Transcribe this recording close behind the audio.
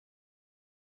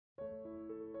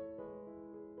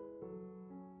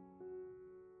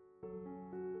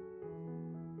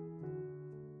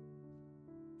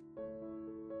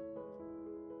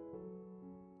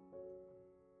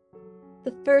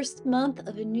The first month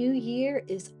of a new year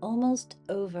is almost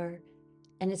over,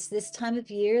 and it's this time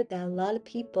of year that a lot of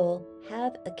people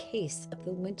have a case of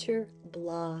the winter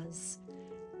blahs.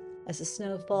 As the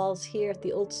snow falls here at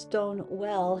the old stone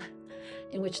well,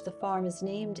 in which the farm is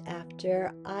named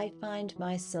after, I find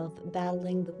myself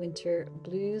battling the winter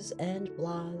blues and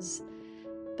blahs.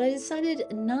 But I decided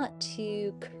not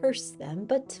to curse them,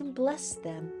 but to bless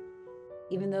them.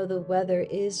 Even though the weather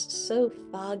is so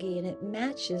foggy and it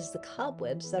matches the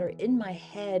cobwebs that are in my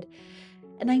head,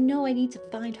 and I know I need to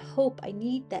find hope, I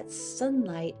need that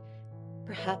sunlight.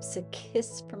 Perhaps a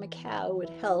kiss from a cow would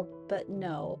help, but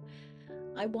no,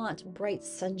 I want bright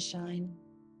sunshine.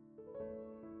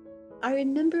 I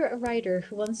remember a writer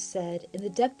who once said, in the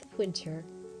depth of winter,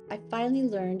 I finally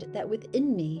learned that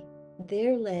within me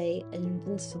there lay an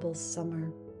invincible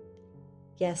summer.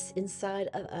 Yes, inside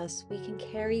of us, we can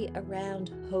carry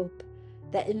around hope,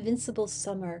 that invincible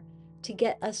summer, to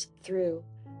get us through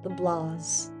the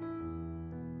blahs.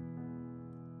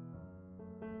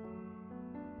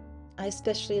 I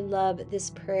especially love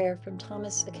this prayer from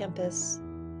Thomas à Kempis.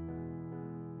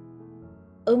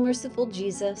 O merciful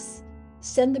Jesus,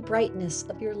 send the brightness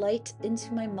of your light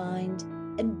into my mind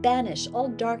and banish all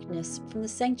darkness from the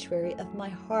sanctuary of my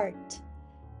heart.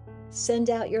 Send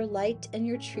out your light and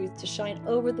your truth to shine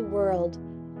over the world.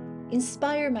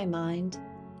 Inspire my mind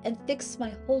and fix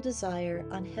my whole desire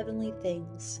on heavenly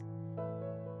things.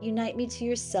 Unite me to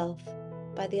yourself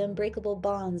by the unbreakable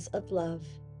bonds of love.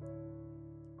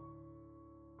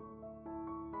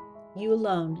 You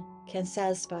alone can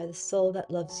satisfy the soul that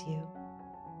loves you,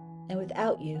 and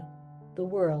without you, the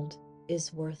world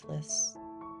is worthless.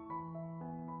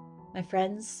 My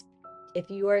friends, if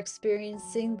you are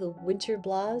experiencing the winter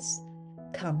blahs,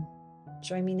 come,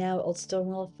 join me now at Old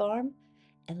Stonewall Farm,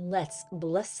 and let's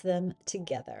bless them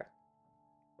together.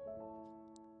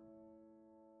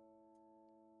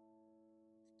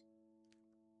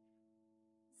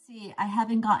 See, I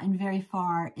haven't gotten very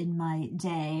far in my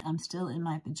day. I'm still in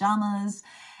my pajamas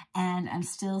and I'm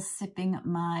still sipping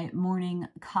my morning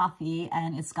coffee,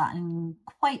 and it's gotten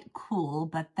quite cool,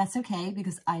 but that's okay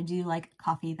because I do like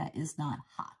coffee that is not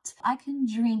hot. I can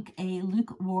drink a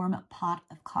lukewarm pot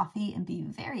of coffee and be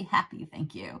very happy,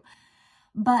 thank you.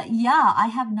 But yeah, I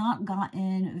have not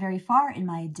gotten very far in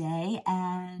my day,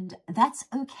 and that's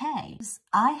okay.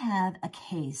 I have a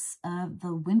case of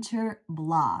the winter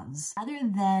blahs. Rather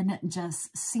than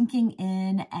just sinking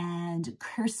in and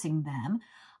cursing them,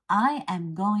 I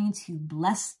am going to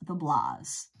bless the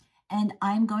blahs. And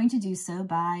I'm going to do so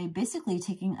by basically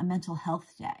taking a mental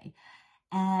health day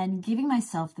and giving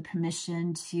myself the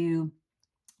permission to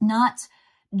not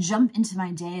jump into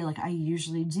my day like I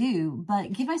usually do,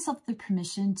 but give myself the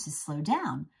permission to slow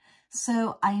down.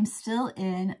 So I am still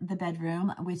in the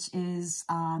bedroom, which is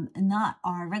not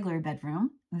our regular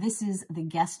bedroom. This is the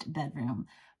guest bedroom,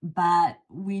 but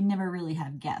we never really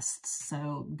have guests,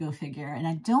 so go figure. And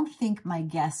I don't think my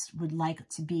guests would like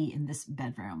to be in this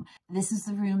bedroom. This is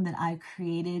the room that I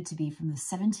created to be from the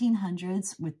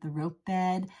 1700s with the rope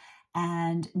bed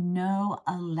and no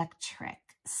electric.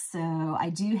 So I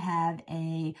do have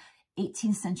a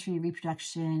 18th century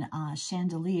reproduction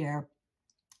chandelier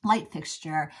light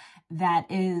fixture that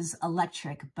is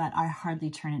electric, but I hardly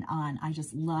turn it on. I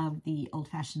just love the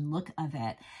old-fashioned look of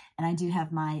it. And I do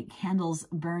have my candles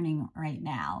burning right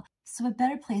now. So a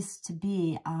better place to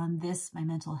be on this, my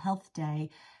mental health day,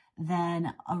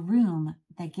 than a room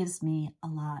that gives me a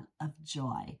lot of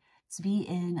joy. To be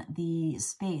in the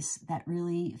space that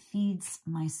really feeds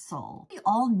my soul. We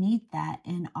all need that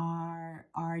in our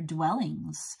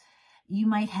dwellings. You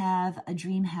might have a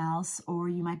dream house, or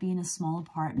you might be in a small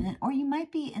apartment, or you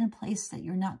might be in a place that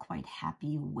you're not quite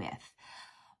happy with.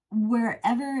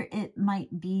 Wherever it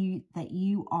might be that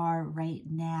you are right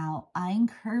now, I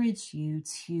encourage you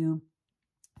to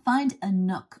find a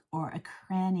nook or a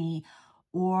cranny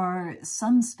or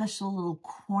some special little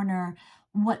corner,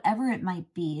 whatever it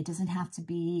might be. It doesn't have to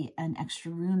be an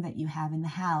extra room that you have in the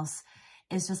house.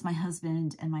 It's just my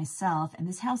husband and myself, and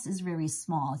this house is very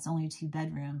small. It's only 2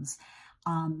 bedrooms,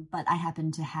 but I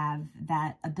happen to have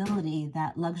that ability,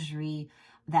 that luxury,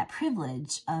 that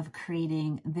privilege of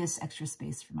creating this extra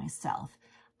space for myself.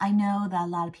 I know that a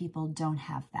lot of people don't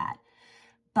have that,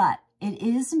 but it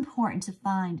is important to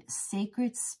find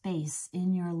sacred space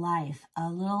in your life, a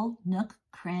little nook,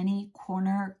 cranny,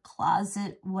 corner,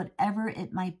 closet, whatever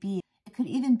it might be. It could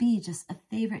even be just a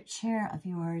favorite chair of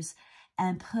yours,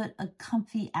 and put a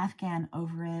comfy Afghan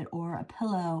over it or a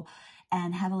pillow,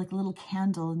 and have like a little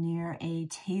candle near a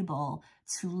table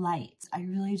to light. I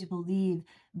really do believe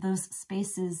those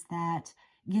spaces that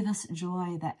give us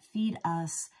joy, that feed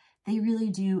us, they really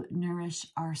do nourish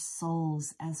our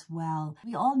souls as well.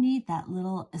 We all need that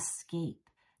little escape,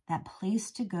 that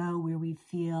place to go where we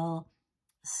feel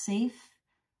safe,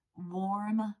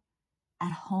 warm,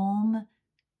 at home,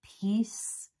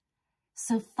 peace.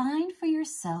 So find for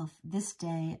yourself this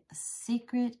day a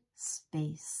sacred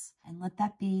space, and let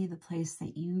that be the place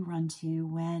that you run to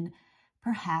when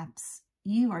perhaps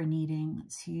you are needing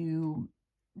to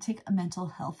take a mental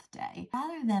health day.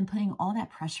 Rather than putting all that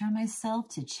pressure on myself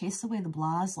to chase away the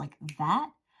blahs like that,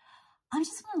 I'm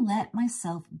just going to let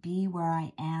myself be where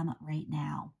I am right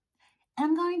now. And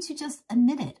I'm going to just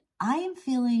admit it. I am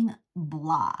feeling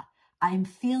blah. I'm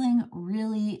feeling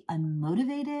really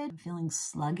unmotivated. I'm feeling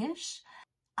sluggish.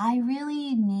 I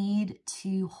really need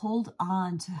to hold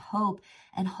on to hope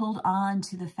and hold on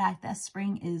to the fact that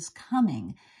spring is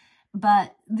coming.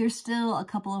 But there's still a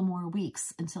couple of more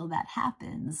weeks until that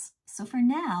happens. So for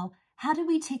now, how do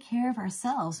we take care of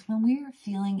ourselves when we're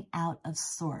feeling out of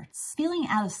sorts? Feeling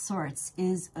out of sorts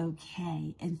is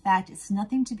okay. In fact, it's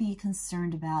nothing to be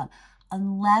concerned about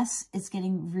unless it's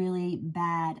getting really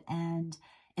bad and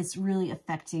it's really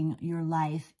affecting your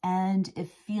life. And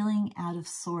if feeling out of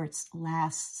sorts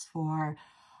lasts for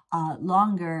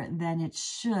longer than it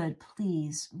should,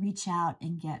 please reach out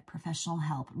and get professional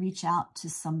help. Reach out to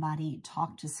somebody,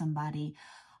 talk to somebody,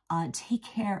 take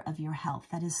care of your health.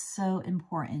 That is so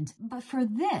important. But for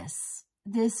this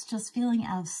just feeling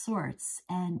out of sorts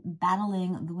and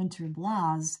battling the winter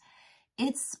blahs,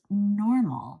 it's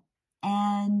normal.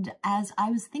 And as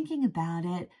I was thinking about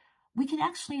it, we can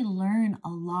actually learn a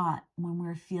lot when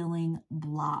we're feeling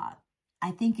blah.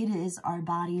 I think it is our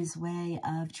body's way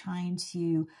of trying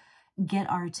to get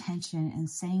our attention and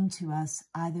saying to us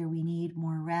either we need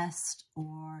more rest,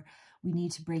 or we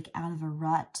need to break out of a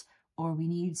rut, or we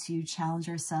need to challenge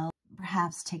ourselves,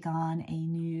 perhaps take on a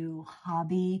new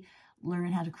hobby,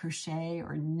 learn how to crochet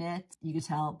or knit. You can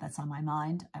tell that's on my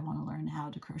mind. I want to learn how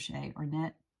to crochet or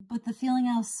knit. But the feeling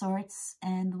out of sorts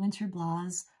and the winter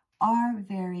blahs are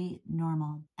very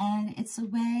normal. And it's a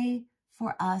way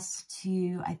for us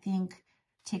to, I think,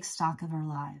 take stock of our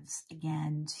lives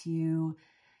again, to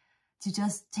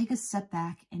just take a step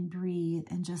back and breathe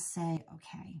and just say,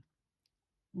 okay,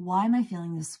 why am I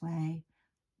feeling this way?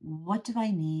 What do I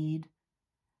need?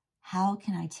 How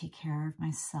can I take care of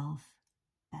myself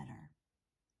better?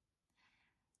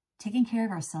 Taking care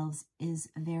of ourselves is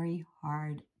very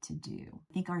hard to do.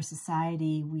 I think our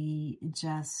society, we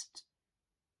just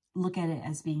look at it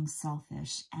as being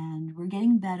selfish, and we're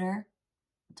getting better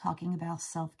talking about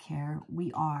self-care.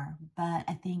 We are, but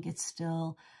I think it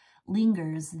still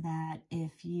lingers that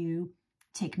if you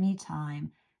take me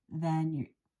time, then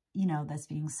that's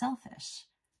being selfish.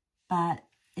 But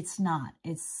it's not.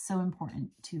 It's so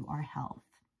important to our health.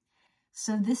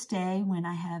 So this day, when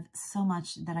I have so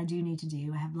much that I do need to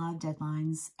do, I have a lot of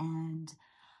deadlines, and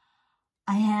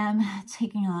I am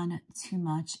taking on too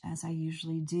much as I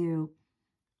usually do,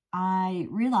 I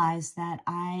realized that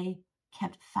I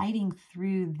kept fighting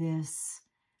through this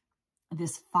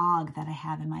fog that I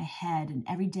have in my head. And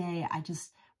every day I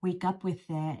just wake up with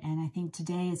it, and I think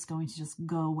today it's going to just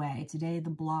go away. Today the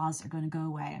blahs are going to go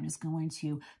away. I'm just going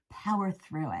to power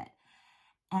through it.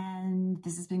 And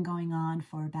this has been going on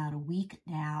for about a week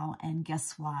now. And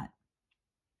guess what?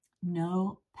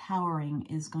 No powering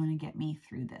is going to get me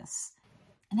through this.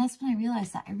 And that's when I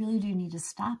realized that I really do need to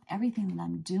stop everything that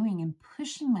I'm doing and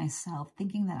pushing myself,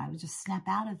 thinking that I would just snap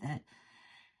out of it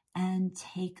and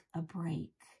take a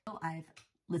break. So I've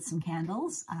lit some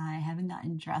candles. I haven't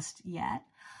gotten dressed yet.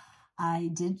 I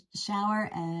did shower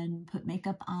and put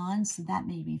makeup on, so that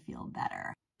made me feel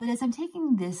better. But as I'm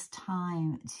taking this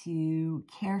time to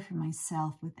care for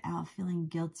myself without feeling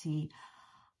guilty,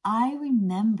 I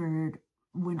remembered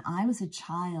when I was a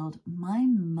child, my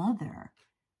mother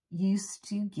used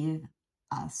to give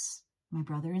us, my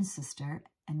brother and sister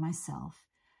and myself,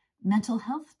 mental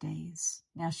health days.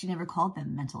 Now, she never called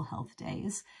them mental health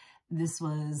days. This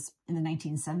was in the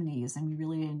 1970s, and we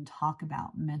really didn't talk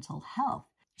about mental health.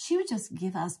 She would just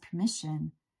give us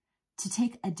permission to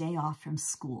take a day off from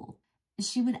school.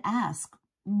 She would ask,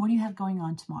 what do you have going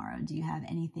on tomorrow? Do you have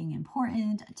anything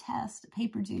important, a test, a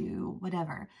paper due,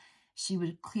 whatever? She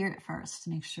would clear it first to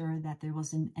make sure that there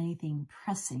wasn't anything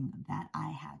pressing that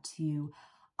I had to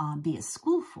be at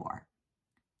school for.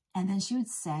 And then she would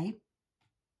say,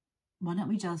 why don't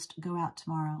we just go out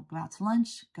tomorrow, go out to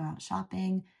lunch, go out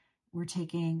shopping. We're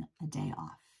taking a day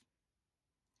off.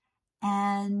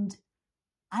 And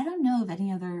I don't know of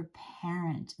any other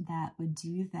parent that would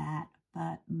do that,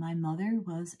 but my mother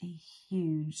was a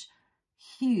huge,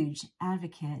 huge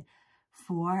advocate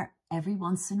for every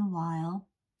once in a while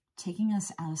taking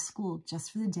us out of school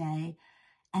just for the day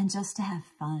and just to have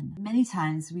fun. Many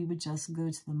times we would just go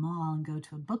to the mall and go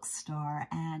to a bookstore,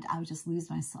 and I would just lose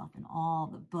myself in all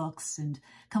the books and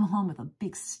come home with a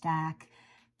big stack.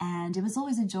 And it was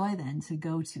always a joy then to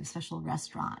go to a special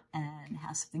restaurant and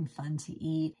have something fun to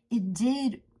eat. It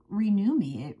did renew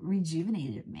me. It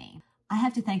rejuvenated me. I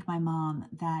have to thank my mom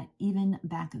that even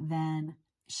back then,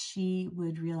 she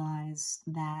would realize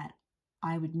that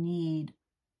I would need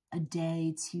a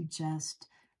day to just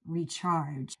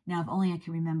recharge. Now, if only I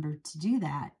can remember to do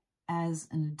that as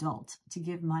an adult, to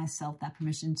give myself that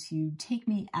permission to take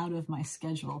me out of my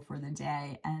schedule for the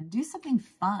day and do something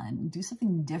fun, do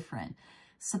something different,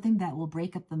 something that will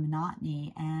break up the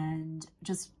monotony and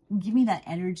just give me that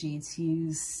energy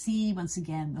to see once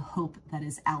again the hope that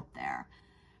is out there.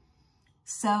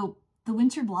 So the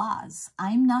winter blahs,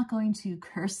 I'm not going to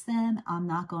curse them. I'm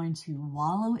not going to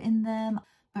wallow in them,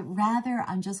 but rather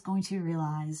I'm just going to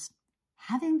realize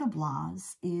having the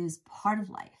blahs is part of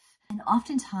life. And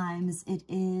oftentimes it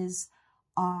is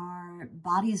our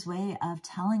body's way of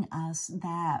telling us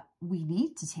that we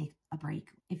need to take a break.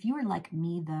 If you are like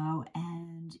me though,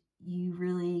 and you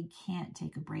really can't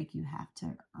take a break, you have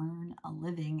to earn a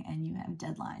living and you have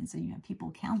deadlines and you have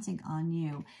people counting on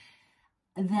you,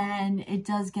 then it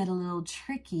does get a little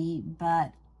tricky,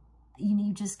 but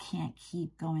you just can't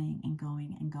keep going and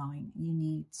going and going. You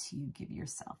need to give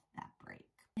yourself that break.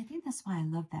 I think that's why I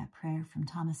love that prayer from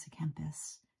Thomas à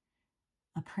Kempis,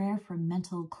 a prayer for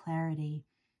mental clarity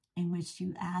in which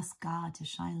you ask God to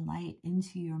shine light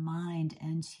into your mind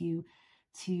and to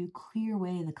clear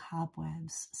away the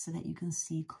cobwebs so that you can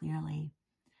see clearly.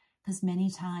 Because many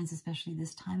times, especially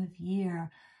this time of year,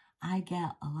 I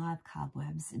get a lot of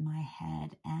cobwebs in my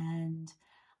head and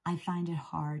I find it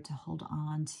hard to hold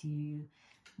on to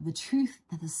the truth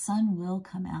that the sun will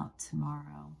come out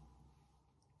tomorrow.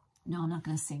 No, I'm not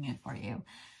going to sing it for you.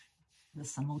 The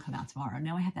sun will come out tomorrow.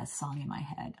 Now I have that song in my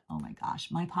head. Oh my gosh.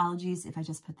 My apologies if I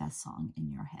just put that song in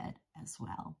your head as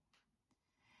well.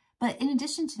 But in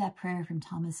addition to that prayer from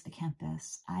Thomas à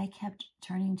Kempis, I kept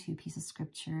turning to a piece of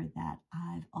scripture that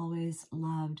I've always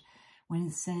loved when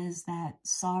it says that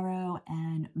sorrow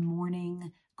and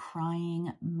mourning,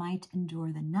 crying might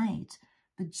endure the night,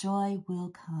 but joy will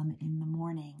come in the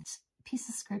morning. This piece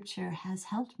of scripture has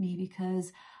helped me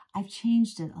because I've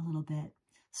changed it a little bit.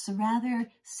 So rather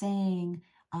saying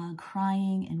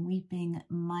crying and weeping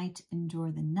might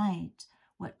endure the night,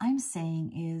 what I'm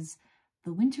saying is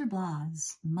the winter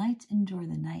blahs might endure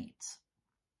the night,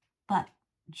 but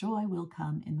joy will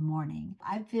come in the morning.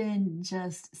 I've been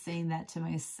just saying that to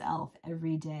myself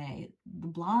every day. The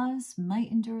blahs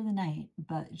might endure the night,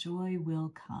 but joy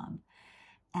will come.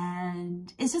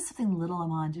 And it's just something little I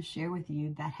wanted to share with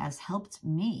you that has helped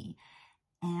me.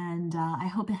 And I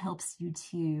hope it helps you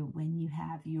too when you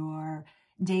have your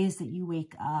days that you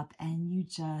wake up and you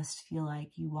just feel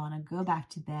like you want to go back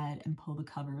to bed and pull the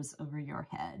covers over your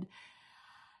head.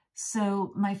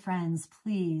 So my friends,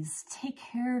 please take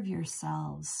care of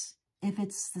yourselves. If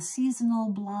it's the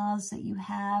seasonal blahs that you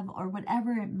have or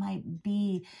whatever it might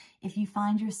be, if you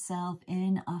find yourself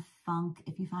in a funk,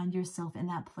 if you find yourself in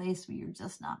that place where you're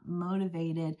just not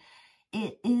motivated,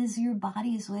 it is your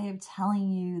body's way of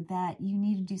telling you that you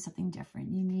need to do something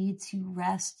different. You need to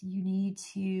rest. You need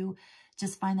to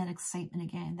just find that excitement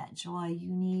again, that joy.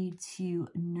 You need to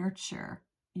nurture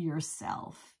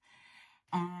yourself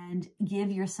and give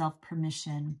yourself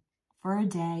permission for a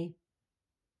day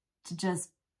to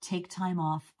just take time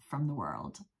off from the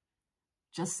world.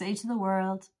 Just say to the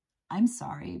world, I'm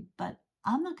sorry, but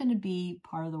I'm not going to be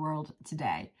part of the world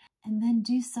today. And then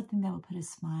do something that will put a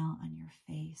smile on your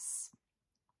face.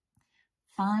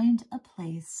 Find a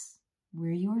place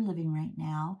where you are living right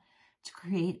now to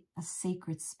create a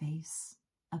sacred space,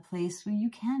 a place where you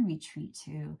can retreat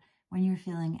to when you're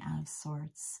feeling out of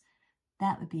sorts.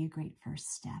 That would be a great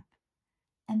first step.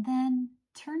 And then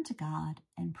turn to God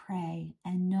and pray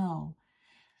and know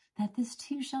that this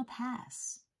too shall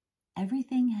pass.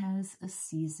 Everything has a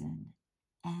season,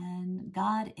 and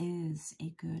God is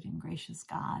a good and gracious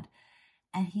God,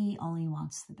 and He only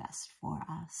wants the best for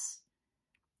us.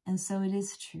 And so it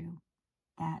is true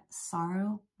that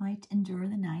sorrow might endure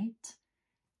the night,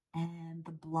 and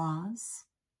the blahs,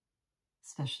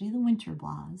 especially the winter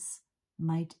blahs,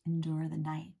 might endure the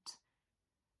night.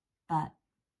 But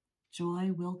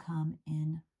joy will come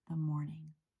in the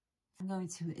morning. I'm going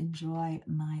to enjoy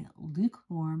my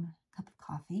lukewarm cup of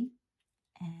coffee,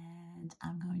 and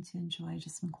I'm going to enjoy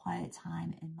just some quiet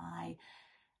time in my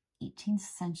 18th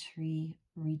century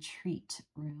retreat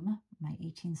room, my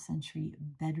 18th century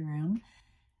bedroom,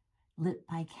 lit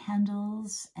by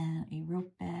candles and a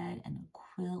rope bed and a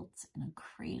quilt and a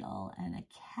cradle and a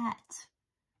cat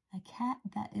a cat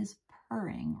that is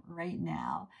purring right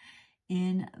now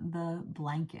in the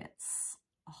blankets.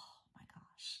 Oh my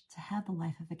gosh, to have the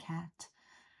life of a cat.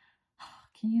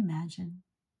 Can you imagine?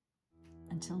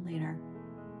 Until later,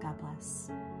 God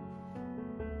bless.